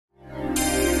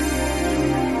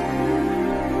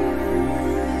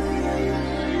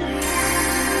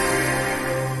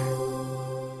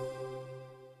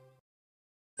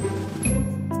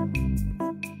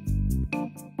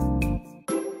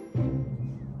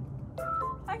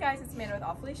guys, it's Amanda with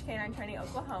Off Leash Canine Training,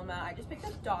 Oklahoma. I just picked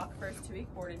up Doc for his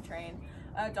 2-week board and train.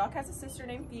 Doc has a sister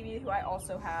named Phoebe, who I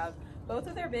also have. Both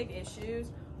of their big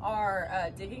issues are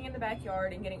digging in the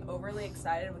backyard and getting overly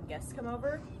excited when guests come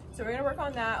over. So we're gonna work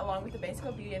on that along with the basic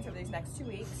obedience over these next 2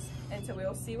 weeks. And so we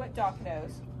will see what Doc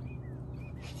knows.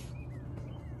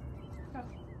 Go.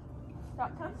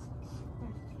 Doc, come.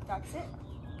 Doc, sit.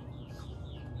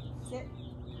 Sit.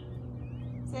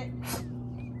 Sit.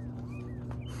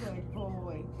 Good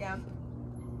boy. Down.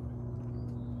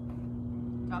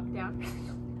 Doc, down.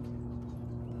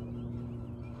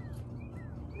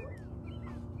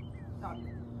 Doc,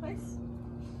 place.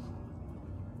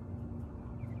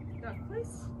 Doc,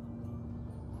 place.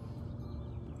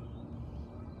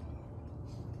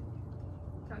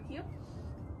 Doc, heel.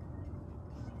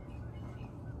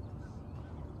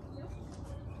 Heel.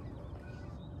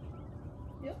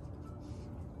 Heel.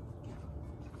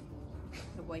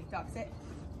 Good boy. Doc, sit.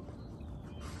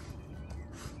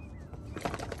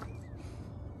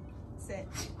 Sit.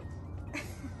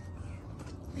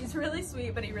 He's really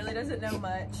sweet, but he really doesn't know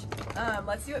much.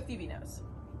 Let's see what Phoebe knows.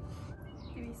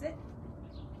 Phoebe, sit.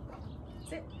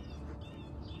 Sit.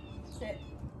 Sit.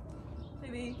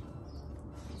 Phoebe.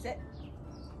 Sit.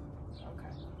 Okay.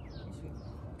 You're sweet.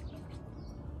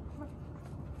 Come on.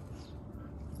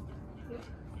 Heel.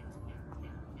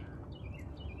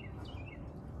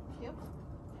 Heel.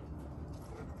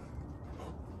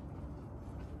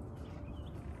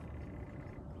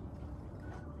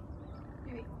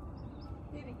 Phoebe.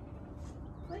 Phoebe.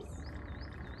 Place.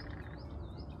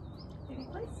 Phoebe,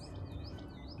 place.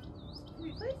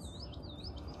 Phoebe, place.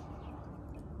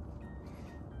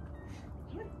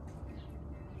 Come on.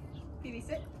 Phoebe,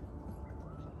 sit.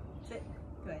 Sit.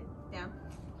 Good. Down.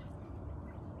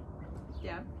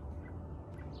 Down.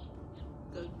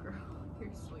 Good girl.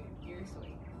 You're sweet. You're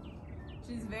sweet.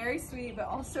 She's very sweet, but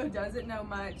also doesn't know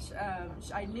much.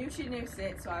 I knew she knew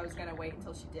sit, so I was gonna wait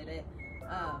until she did it.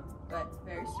 But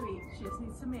very sweet. She just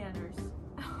needs some manners.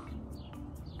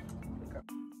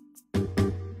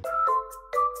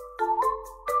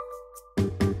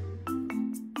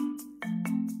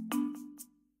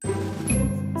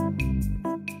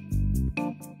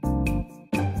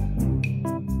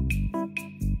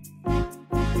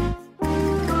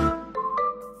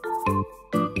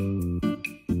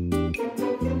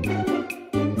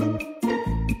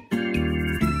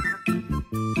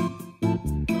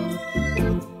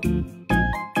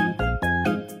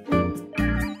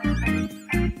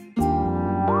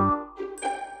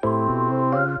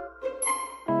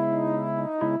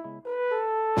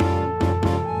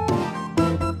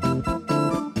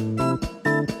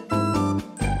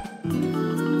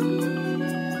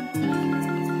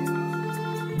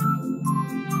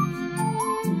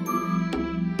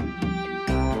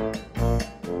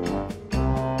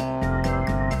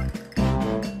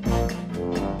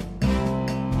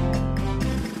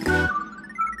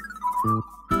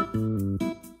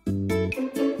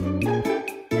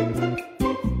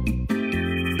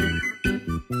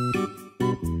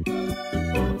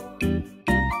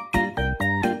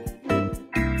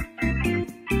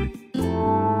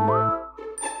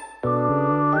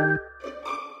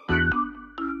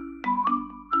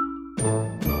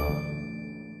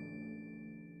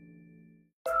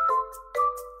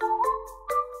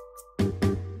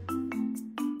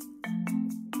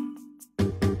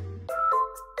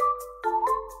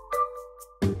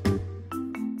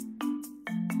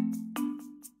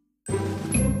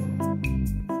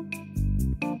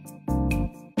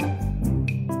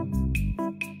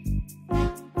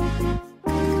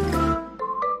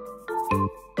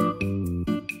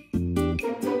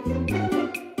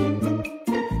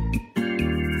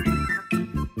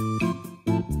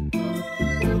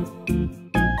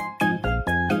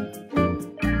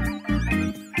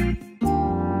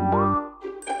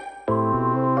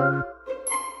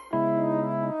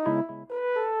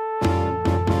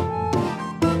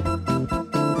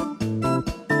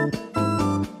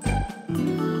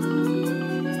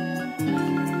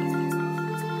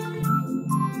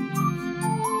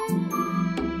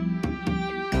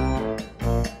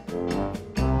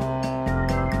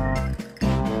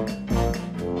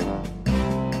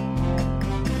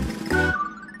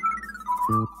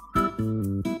 Boop.